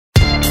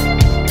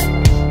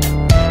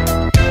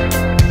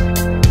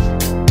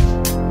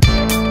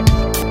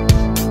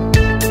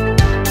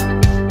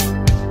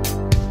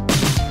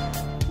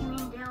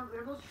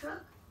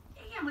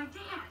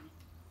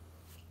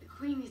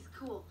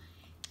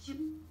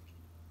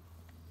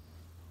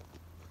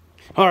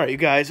Alright, you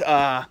guys,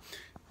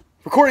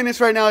 recording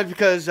this right now is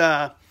because,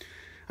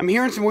 I'm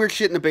hearing some weird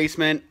shit in the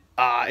basement.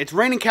 It's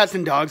raining cats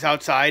and dogs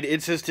outside.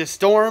 It's just, this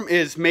storm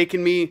is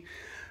making me,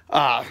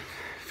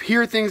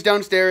 hear things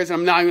downstairs, and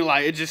I'm not gonna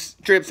lie, it just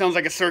straight up sounds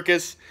like a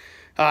circus,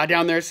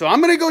 down there, so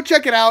I'm gonna go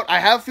check it out. I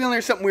have a feeling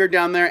there's something weird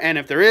down there, and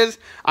if there is,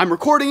 I'm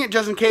recording it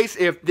just in case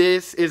if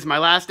this is my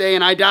last day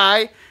and I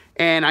die,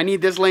 and I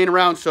need this laying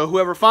around, so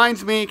whoever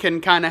finds me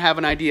can kind of have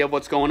an idea of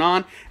what's going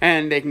on,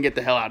 and they can get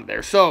the hell out of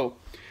there. So,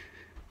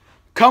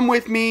 come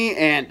with me,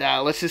 and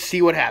let's just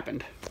see what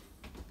happened.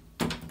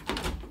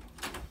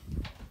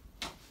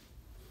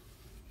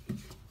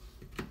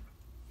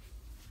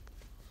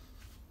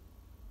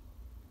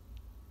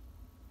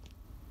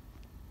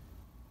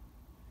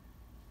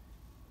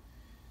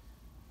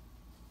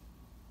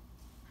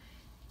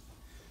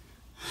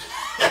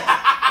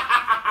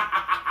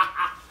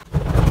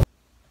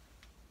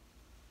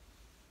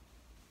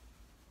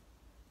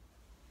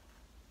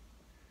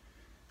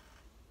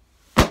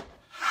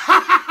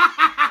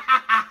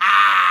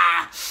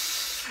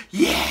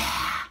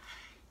 Yeah,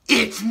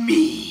 it's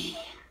me.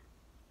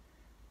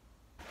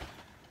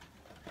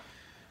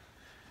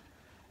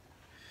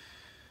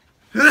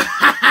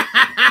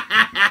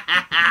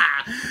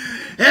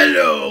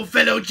 Hello,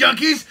 fellow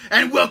junkies,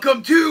 and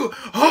welcome to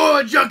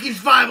Horror Junkies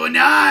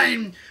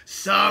 509.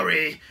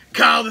 Sorry,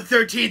 Carl the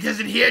 13th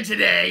isn't here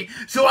today,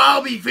 so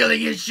I'll be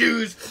filling his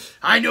shoes.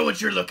 I know what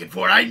you're looking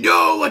for. I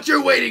know what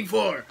you're waiting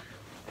for.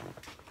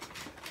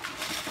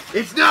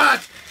 It's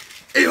not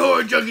a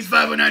Horror Junkies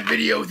 509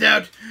 video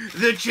without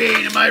the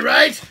chain, am I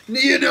right?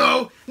 You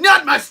know,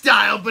 not my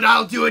style, but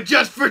I'll do it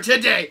just for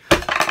today.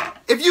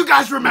 If you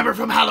guys remember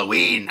from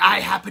Halloween,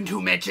 I happened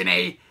to mention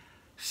a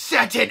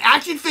certain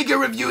action figure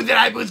review that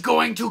I was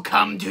going to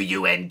come to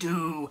you and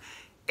do,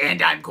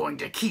 and I'm going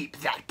to keep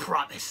that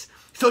promise.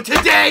 So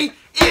today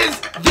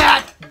is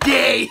that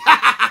day.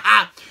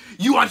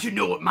 You want to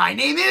know what my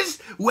name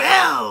is?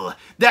 Well,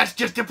 that's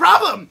just a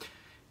problem.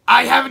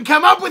 I haven't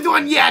come up with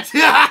one yet.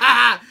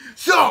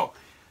 So,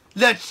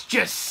 let's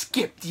just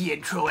skip the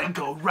intro and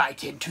go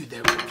right into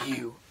the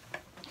review.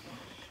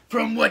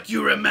 From what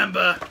you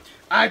remember,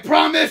 I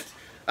promised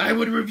I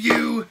would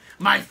review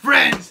my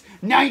friend's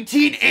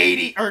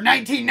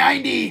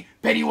 1990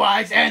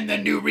 Pennywise and the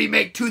new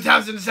remake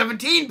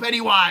 2017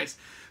 Pennywise.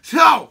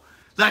 So,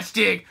 let's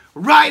dig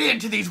right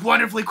into these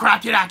wonderfully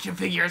crafted action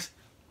figures.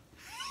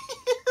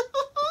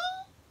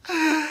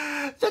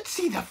 Let's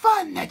see the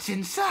fun that's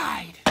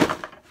inside.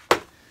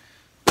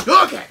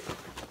 Okay.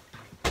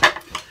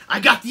 I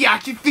got the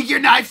action figure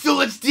knife, so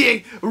let's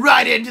dig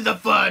right into the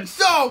fun.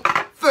 So,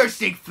 first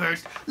thing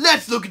first,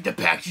 let's look at the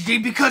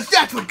packaging, because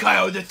that's what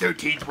Kyle the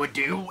 13th would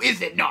do,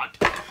 is it not?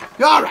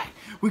 Alright,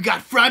 we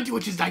got front,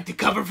 which is like the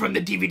cover from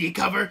the DVD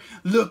cover,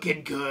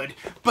 looking good.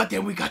 But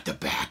then we got the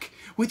back,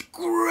 with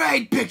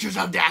great pictures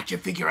of the action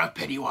figure of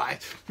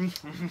Pennywise.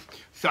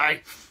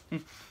 Sorry,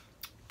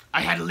 I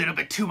had a little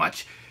bit too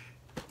much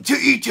to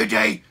eat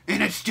today,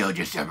 and it's still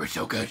just ever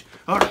so good.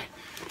 Alright.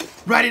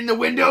 Right in the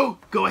window,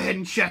 go ahead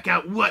and check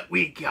out what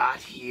we got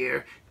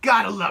here.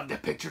 Gotta love the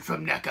pictures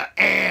from NECA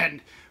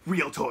and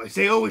Real Toys.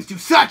 They always do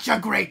such a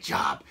great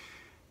job.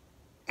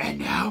 And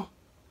now,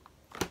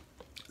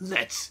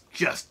 let's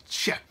just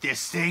check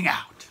this thing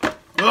out.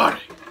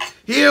 Alright,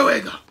 here we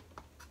go.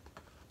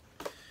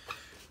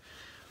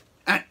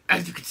 And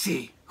as you can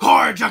see,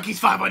 Horror Junkies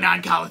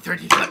 509 Kyle the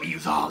 13th let me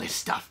use all his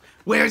stuff.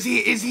 Where is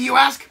he, you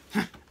ask?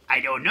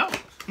 I don't know.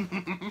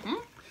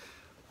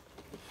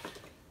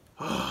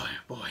 Oh,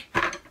 boy.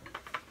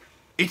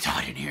 It's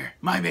hot in here.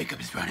 My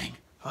makeup is running.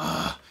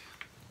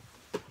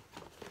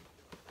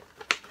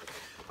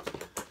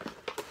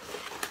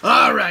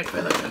 Alright,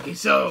 fellow junkies,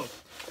 so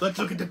let's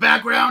look at the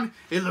background.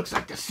 It looks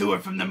like the sewer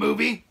from the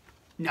movie.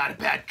 Not a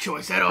bad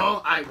choice at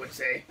all, I would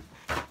say.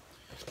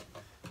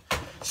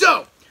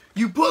 So,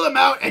 you pull him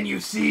out and you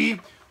see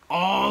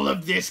all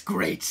of this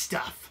great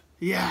stuff.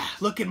 Yeah,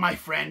 look at my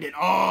friend in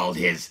all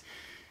his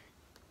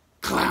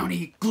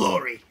clowny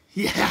glory.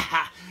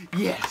 Yeah,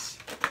 yes.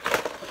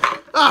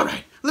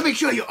 Alright, let me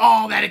show you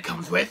all that it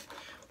comes with.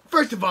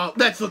 First of all,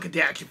 let's look at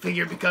the action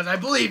figure, because I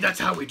believe that's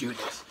how we do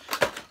this.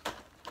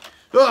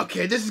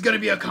 Okay, this is going to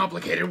be a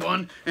complicated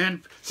one,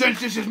 and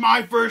since this is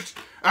my first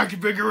action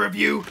figure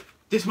review,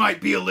 this might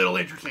be a little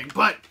interesting,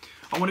 but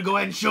I want to go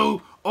ahead and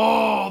show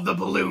all the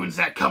balloons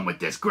that come with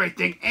this great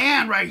thing.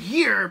 And right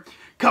here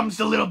comes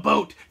the little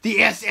boat,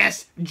 the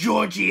SS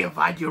Georgie, if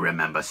I do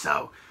remember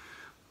so.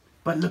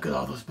 But look at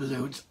all those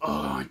balloons. Oh,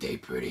 aren't they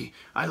pretty?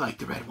 I like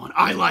the red one.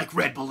 I like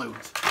red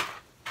balloons.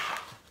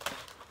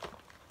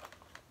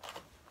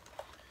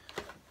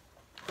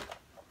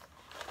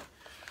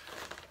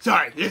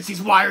 Sorry, it's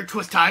these wire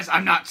twist ties.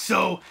 I'm not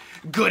so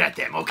good at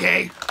them,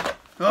 okay?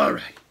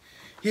 Alright,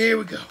 here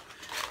we go.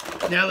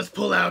 Now let's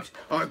pull out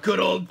our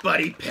good old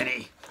buddy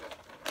Penny.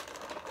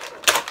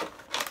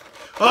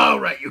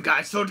 Alright, you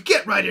guys, so to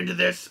get right into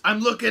this,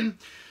 I'm looking.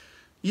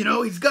 You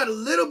know, he's got a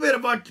little bit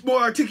of more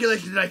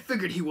articulation than I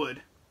figured he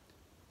would.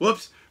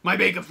 Whoops, my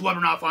makeup's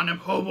rubbing off on him.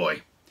 Oh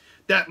boy,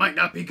 that might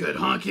not be good,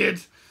 huh,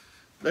 kids?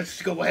 Let's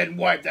just go ahead and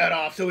wipe that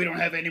off so we don't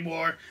have any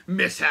more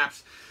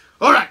mishaps.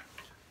 Alright,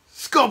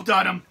 sculpt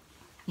on him.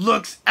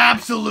 Looks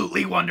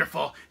absolutely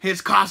wonderful.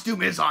 His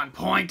costume is on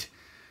point.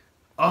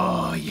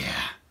 Oh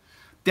yeah,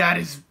 that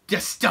is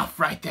just stuff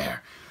right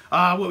there.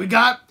 What we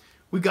got?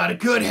 We got a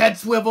good head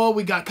swivel.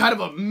 We got kind of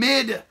a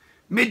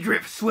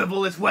midriff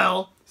swivel as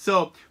well.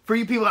 So for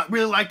you people that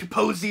really like to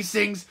pose these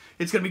things,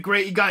 it's gonna be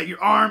great. You got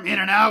your arm in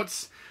and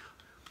outs.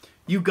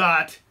 You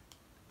got,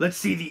 let's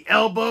see, the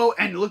elbow,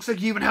 and it looks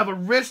like you even have a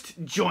wrist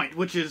joint,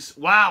 which is,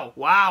 wow,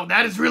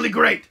 that is really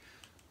great.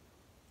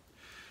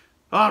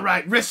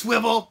 Alright, wrist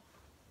swivel.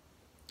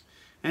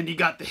 And you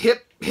got the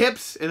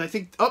hips, and I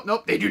think, oh,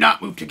 nope, they do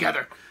not move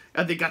together.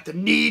 And they got the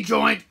knee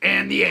joint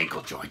and the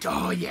ankle joint.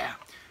 Oh, yeah.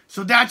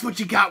 So that's what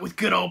you got with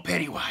good old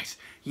Pennywise.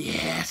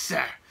 Yes,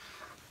 sir.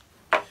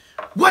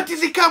 What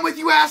does he come with,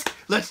 you ask?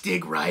 Let's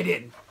dig right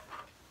in.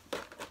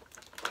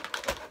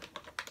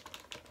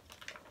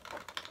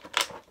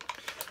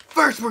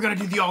 First, we're going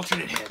to do the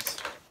alternate heads.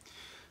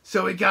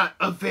 So we got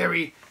a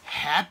very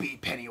happy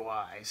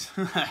Pennywise.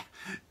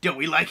 Don't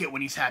we like it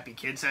when he's happy,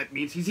 kids? That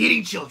means he's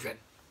eating children.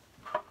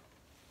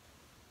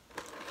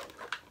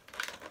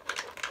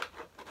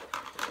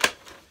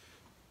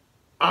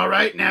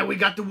 Alright, now we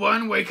got the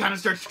one where he kind of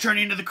starts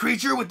turning into the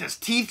creature with his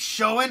teeth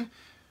showing.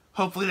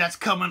 Hopefully that's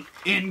coming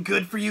in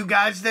good for you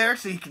guys there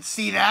so you can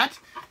see that.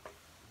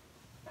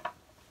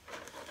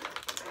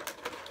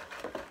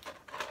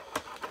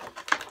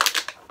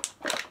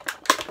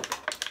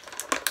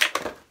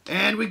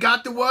 And we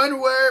got the one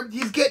where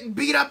he's getting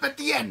beat up at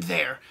the end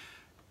there.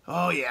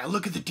 Oh yeah,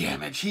 look at the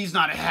damage. He's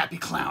not a happy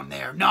clown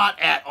there. Not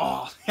at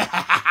all.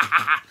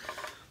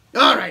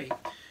 Alrighty.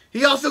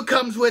 He also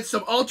comes with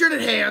some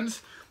alternate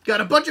hands. Got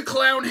a bunch of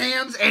clown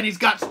hands, and he's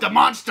got the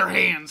monster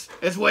hands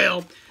as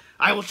well.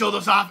 I will show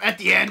those off at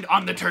the end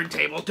on the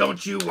turntable.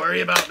 Don't you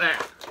worry about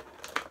that.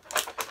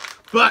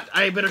 But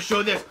I better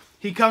show this.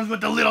 He comes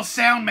with the little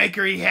sound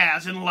maker he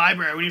has in the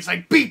library when he's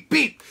like, beep,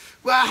 beep,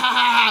 wah, ha,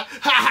 ha,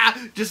 ha, ha,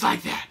 ha, just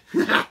like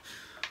that.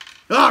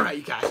 Alright,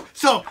 you guys.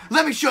 So,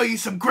 let me show you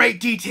some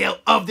great detail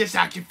of this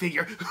action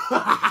figure.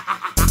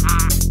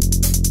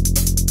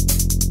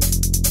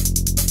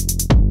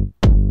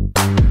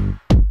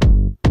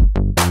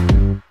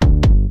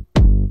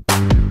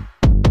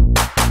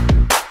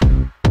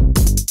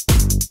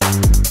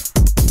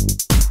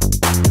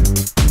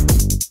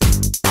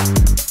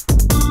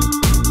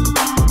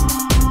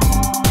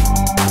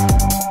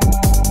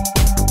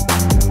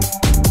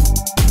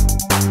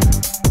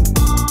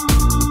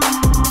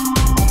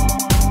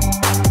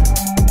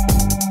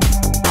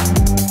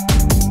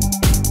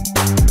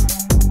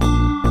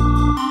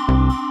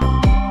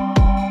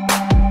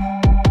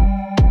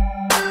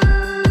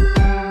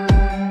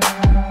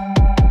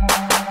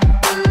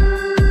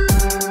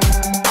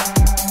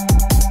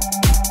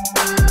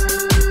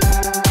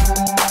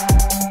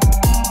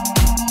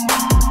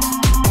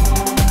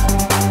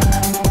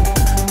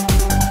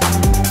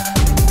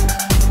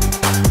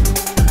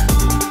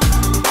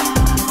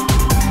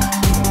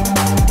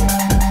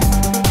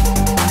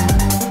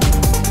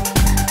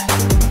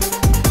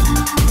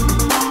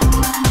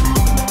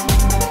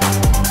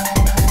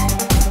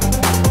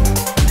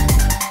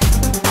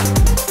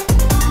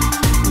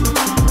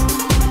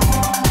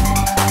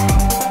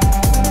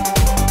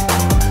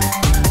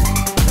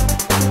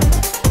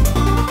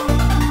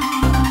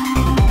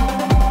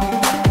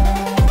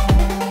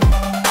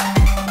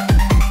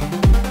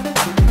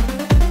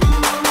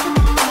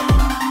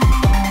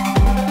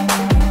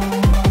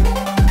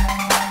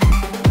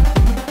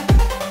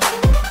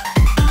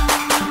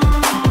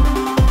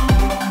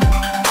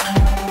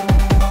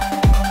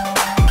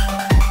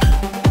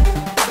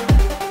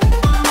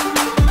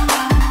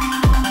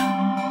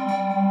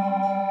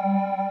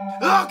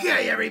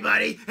 Okay,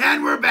 everybody,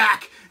 and we're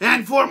back.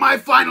 And for my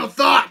final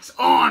thoughts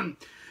on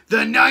the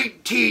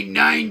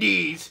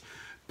 1990s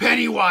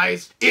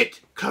Pennywise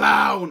It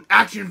Clown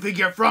action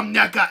figure from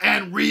NECA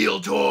and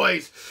Real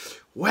Toys.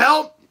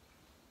 Well,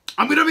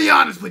 I'm going to be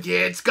honest with you.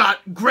 It's got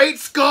great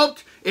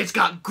sculpt. It's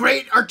got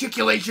great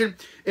articulation.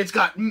 It's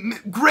got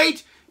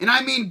great, and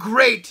I mean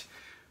great,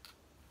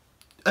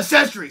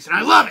 accessories, and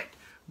I love it.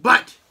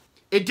 But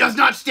it does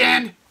not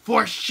stand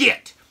for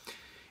shit.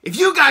 If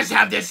you guys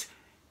have this,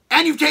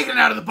 and you've taken it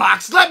out of the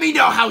box, let me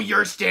know how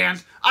yours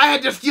stands. I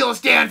had to steal a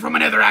stand from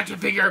another action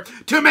figure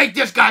to make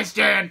this guy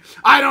stand.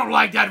 I don't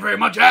like that very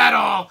much at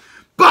all.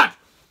 But,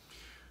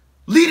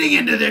 leading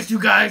into this, you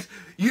guys,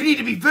 you need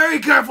to be very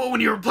careful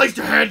when you replace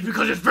your heads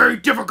because it's very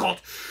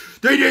difficult.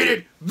 They made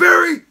it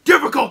very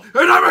difficult,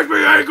 and that makes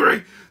me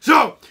angry.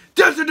 So,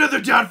 that's another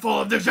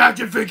downfall of this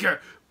action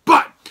figure.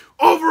 But,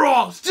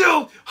 overall,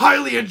 still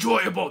highly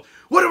enjoyable.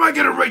 What am I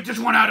going to rate this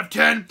one out of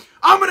 10?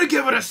 I'm going to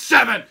give it a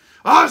 7.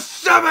 A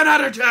 7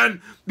 out of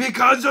 10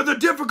 because of the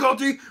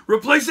difficulty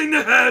replacing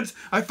the heads.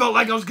 I felt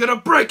like I was going to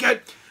break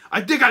it. I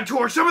think I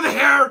tore some of the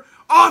hair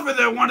off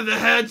of one of the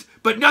heads,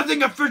 but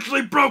nothing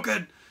officially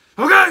broken.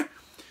 Okay?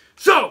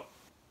 So,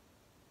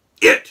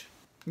 It,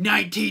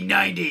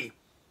 1990,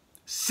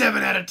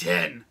 7 out of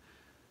 10.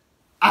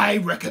 I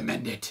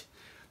recommend it.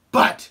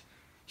 But,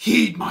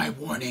 heed my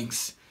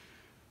warnings.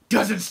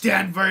 Doesn't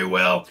stand very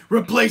well.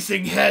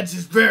 Replacing heads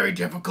is very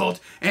difficult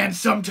and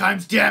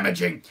sometimes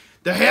damaging.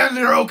 The hands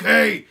are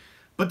okay,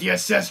 but the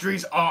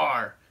accessories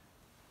are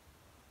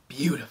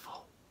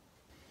beautiful.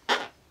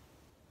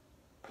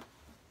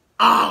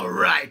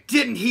 Alright,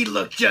 didn't he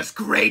look just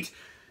great?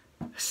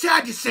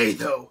 Sad to say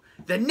though,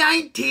 the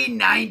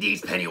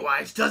 1990s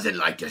Pennywise doesn't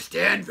like to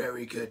stand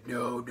very good.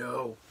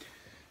 No.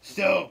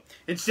 So,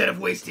 instead of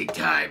wasting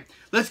time,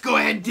 let's go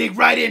ahead and dig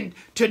right into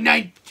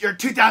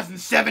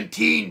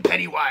 2017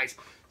 Pennywise.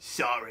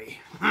 Sorry,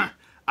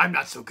 I'm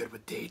not so good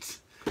with dates.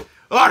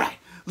 Alright,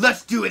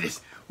 let's do this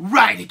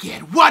right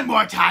again. One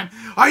more time.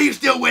 Are you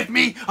still with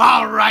me?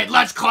 Alright,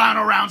 let's clown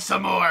around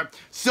some more.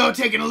 So,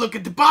 taking a look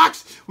at the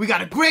box, we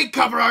got a great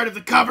cover art of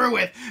the cover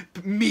with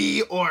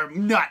me, or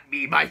not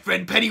me, my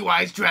friend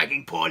Pennywise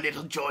dragging poor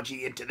little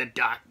Georgie into the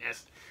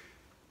darkness.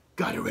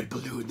 Got a red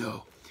balloon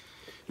though.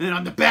 And then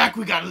on the back,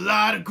 we got a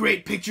lot of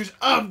great pictures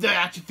of the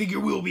action figure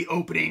we'll be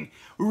opening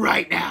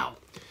right now.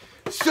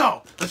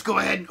 So, let's go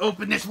ahead and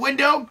open this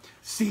window,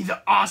 see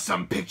the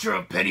awesome picture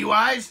of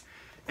Pennywise,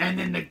 and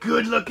then the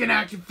good-looking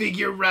action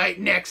figure right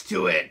next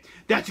to it.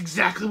 That's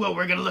exactly what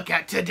we're going to look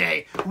at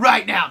today,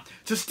 right now.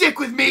 So stick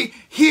with me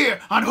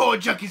here on Horror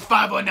Junkies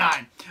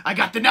 509. I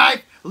got the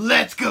knife,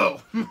 let's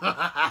go.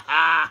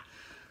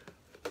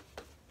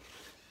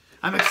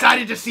 I'm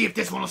excited to see if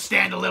this one will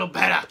stand a little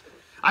better.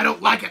 I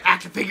don't like an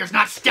action figure's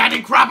not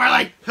standing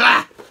properly.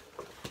 Ha!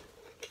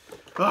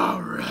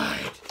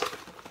 Alright.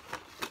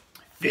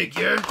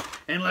 Figure.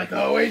 And like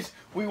always,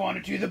 we want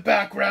to do the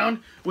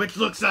background, which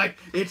looks like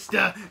it's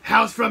the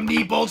house from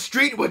Neibolt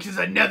Street, which is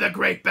another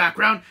great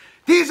background.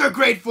 These are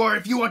great for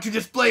if you want to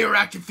display your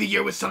action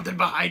figure with something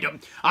behind them.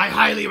 I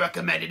highly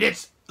recommend it.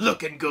 It's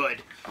looking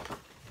good.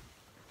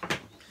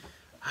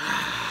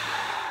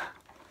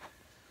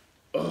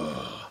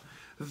 Oh,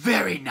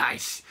 very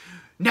nice.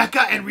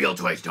 NECA and Real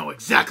Toys know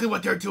exactly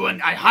what they're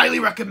doing. I highly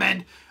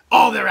recommend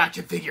all their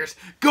action figures.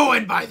 Go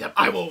and buy them.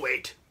 I will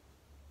wait.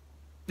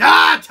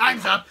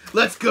 Time's up.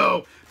 Let's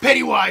go.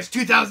 Pennywise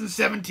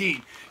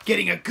 2017.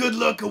 Getting a good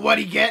look at what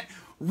he get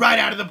right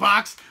out of the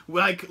box.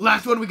 Like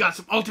last one, we got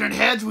some alternate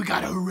heads. We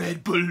got a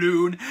red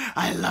balloon.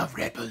 I love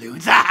red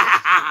balloons.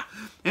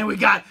 And we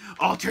got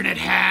alternate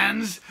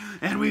hands.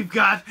 And we've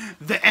got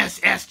the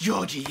SS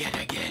Georgie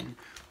yet again.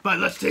 But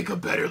let's take a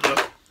better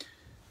look.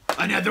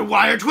 Another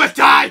wire twist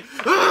tie!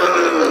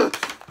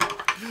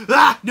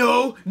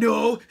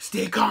 No,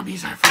 stay calm,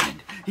 he's our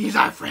friend. He's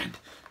our friend.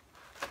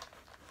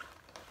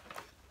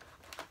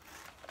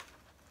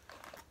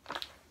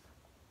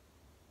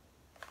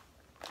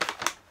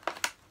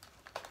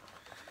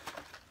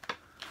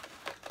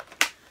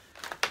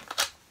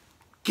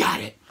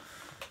 Got it.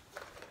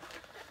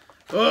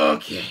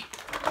 Okay.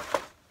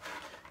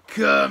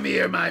 Come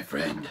here, my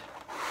friend.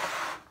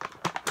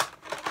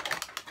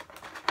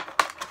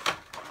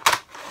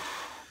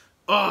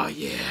 Oh,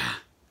 yeah.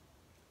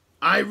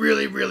 I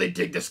really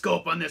dig the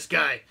scope on this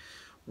guy.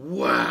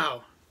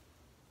 Wow.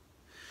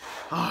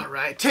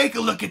 Alright, take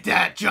a look at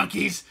that,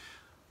 junkies.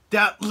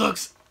 That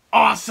looks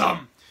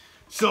awesome.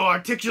 So,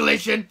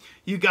 articulation,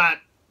 you got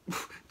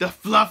the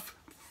fluff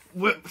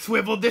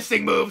swivel. This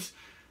thing moves.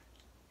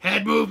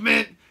 Head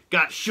movement,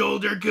 got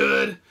shoulder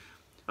good.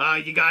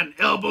 You got an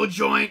elbow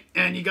joint,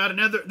 and you got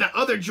that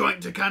other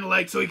joint to kind of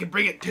like, so he can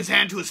bring his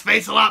hand to his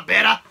face a lot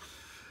better.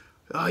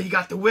 You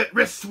got the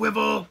wrist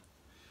swivel.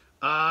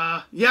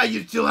 Yeah,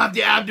 you still have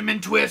the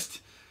abdomen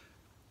twist.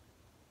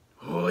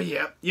 Oh,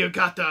 yeah. You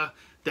got the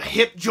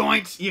hip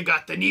joints. You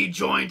got the knee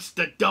joints,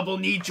 the double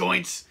knee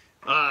joints.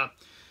 Then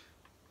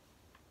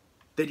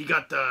you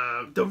got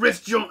the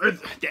wrist joint, or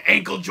the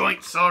ankle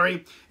joint,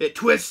 sorry. It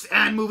twists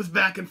and moves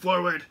back and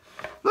forward.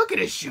 Look at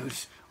his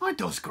shoes. Aren't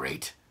those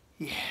great?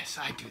 Yes,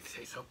 I do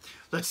say so.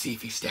 Let's see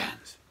if he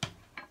stands.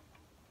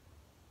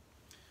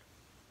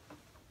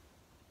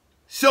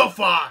 So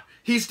far,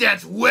 he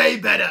stands way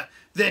better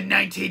than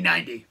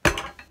 1990.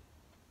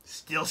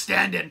 Still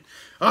standing.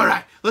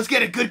 Alright, let's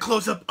get a good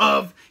close-up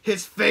of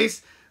his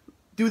face.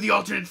 Do the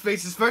alternate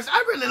faces first.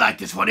 I really like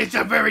this one. It's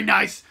a very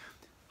nice,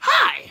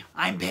 "Hi,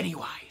 I'm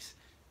Pennywise.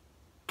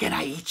 Can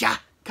I eat ya?"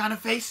 kind of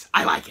face.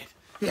 I like it.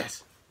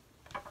 Yes.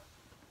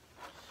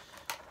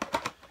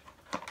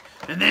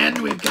 And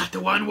then we've got the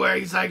one where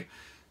he's like,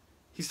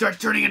 he starts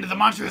turning into the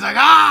monster. He's like,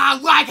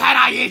 why can't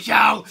I eat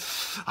you?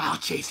 I'll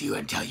chase you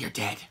until you're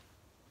dead.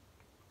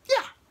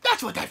 Yeah,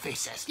 that's what that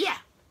face says. Yeah,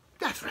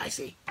 that's what I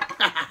see.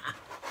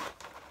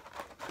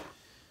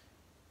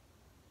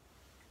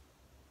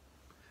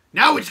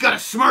 Now he's got a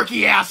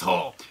smirky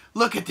asshole.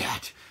 Look at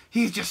that.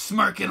 He's just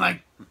smirking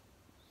like,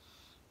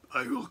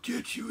 "I will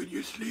get you in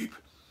your sleep."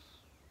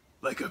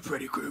 Like a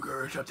Freddy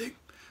Krueger or something.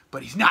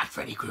 But he's not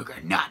Freddy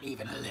Krueger, not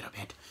even a little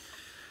bit.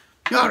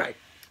 Alright,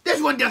 this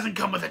one doesn't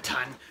come with a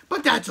ton,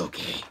 but that's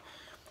okay.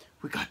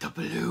 We got the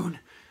balloon,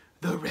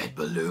 the red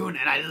balloon,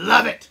 and I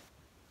love it.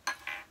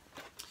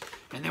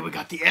 And then we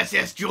got the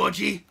SS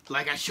Georgie,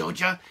 like I showed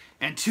you,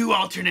 and 2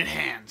 alternate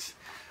hands.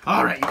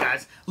 Alright, you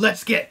guys,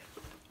 let's get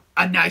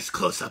a nice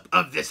close-up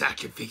of this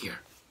action figure.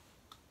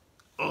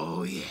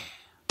 Oh, yeah.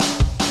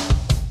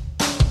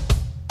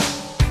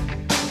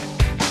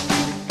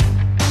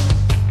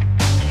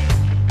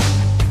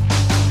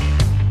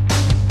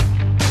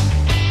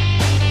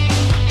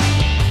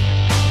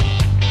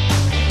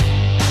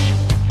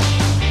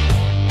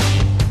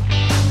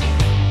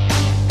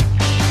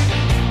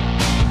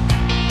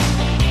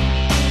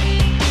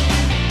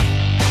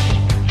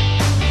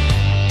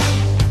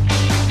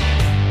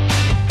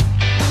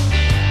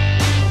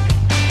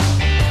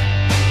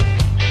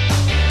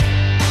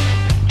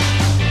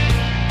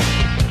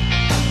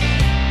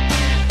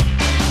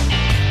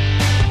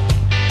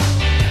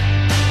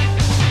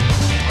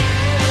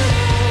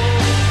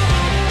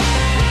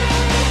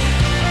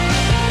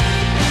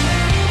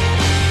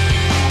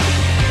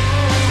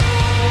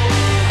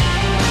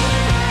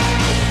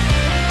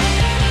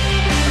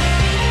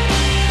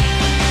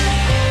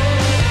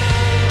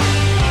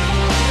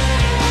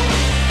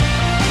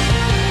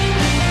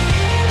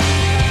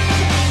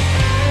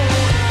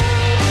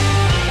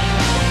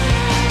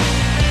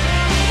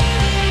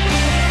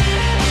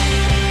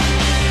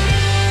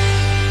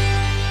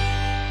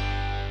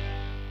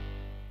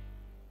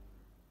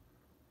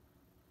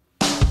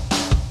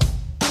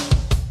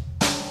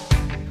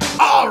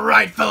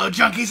 right, fellow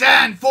junkies,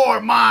 and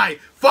for my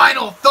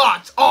final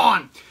thoughts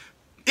on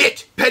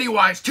It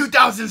Pennywise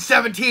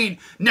 2017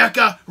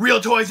 NECA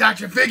Real Toys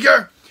action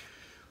figure,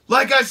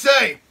 like I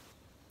say,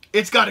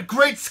 it's got a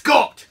great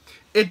sculpt.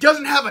 It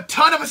doesn't have a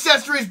ton of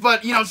accessories,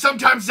 but, you know,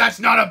 sometimes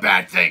that's not a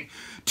bad thing.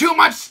 Too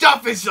much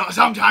stuff is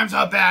sometimes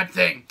a bad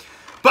thing.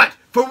 But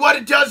for what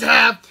it does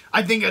have,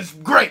 I think it's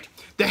great.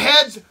 The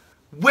head's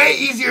way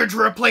easier to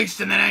replace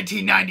than the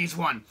 1990s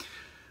one.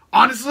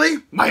 Honestly,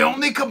 my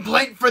only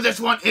complaint for this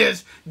one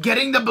is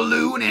getting the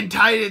balloon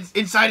inside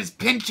his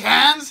pinch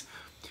hands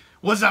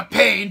was a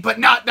pain, but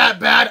not that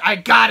bad. I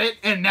got it,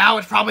 and now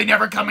it's probably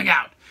never coming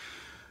out.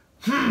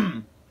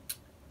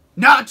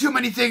 Not too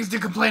many things to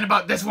complain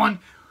about this one.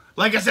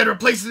 Like I said,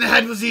 replacing the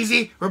head was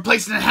easy.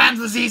 Replacing the hands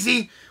was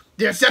easy.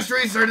 The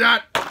accessories are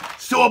not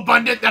so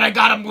abundant that I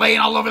got them laying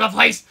all over the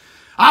place.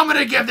 I'm going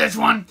to give this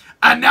one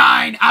a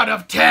 9 out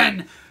of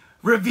 10.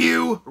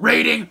 Review,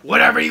 rating,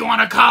 whatever you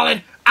want to call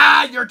it.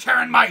 Ah, you're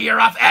tearing my ear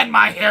off and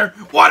my hair.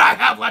 What I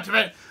have left of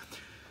it.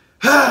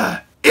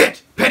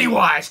 It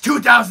Pennywise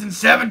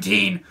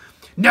 2017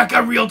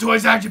 NECA Real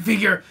Toys action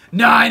figure.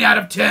 9 out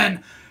of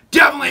 10.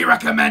 Definitely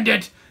recommend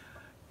it.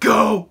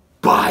 Go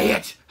buy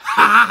it.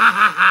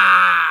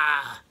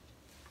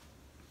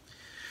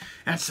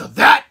 And so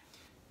that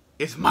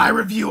is my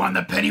review on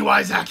the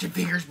Pennywise action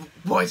figures,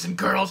 boys and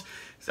girls.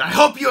 So I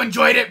hope you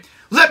enjoyed it.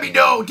 Let me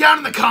know down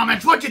in the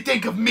comments what you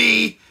think of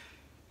me.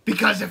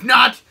 Because if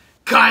not,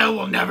 Kyle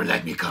will never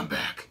let me come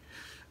back.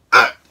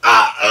 What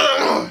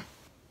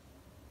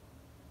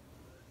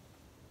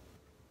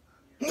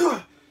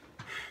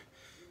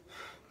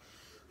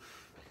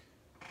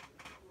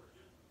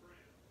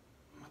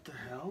the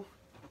hell?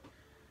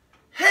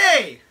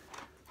 Hey!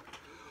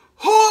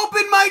 Who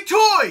opened my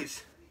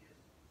toys?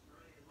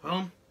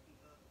 Well,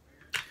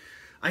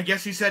 I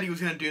guess he said he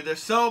was going to do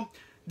this. So,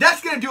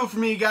 that's going to do it for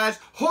me, guys.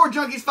 Horror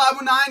Junkies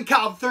 519,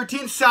 Kyle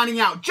 13, signing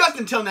out. Just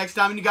until next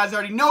time, and you guys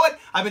already know it,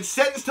 I've been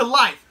sentenced to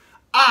life.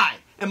 I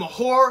am a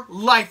horror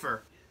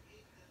lifer.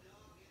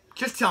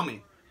 Just tell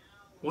me,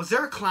 was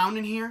there a clown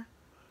in here?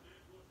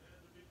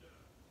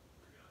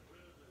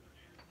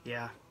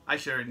 Yeah, I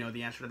should already know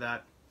the answer to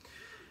that.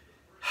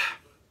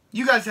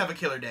 You guys have a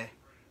killer day.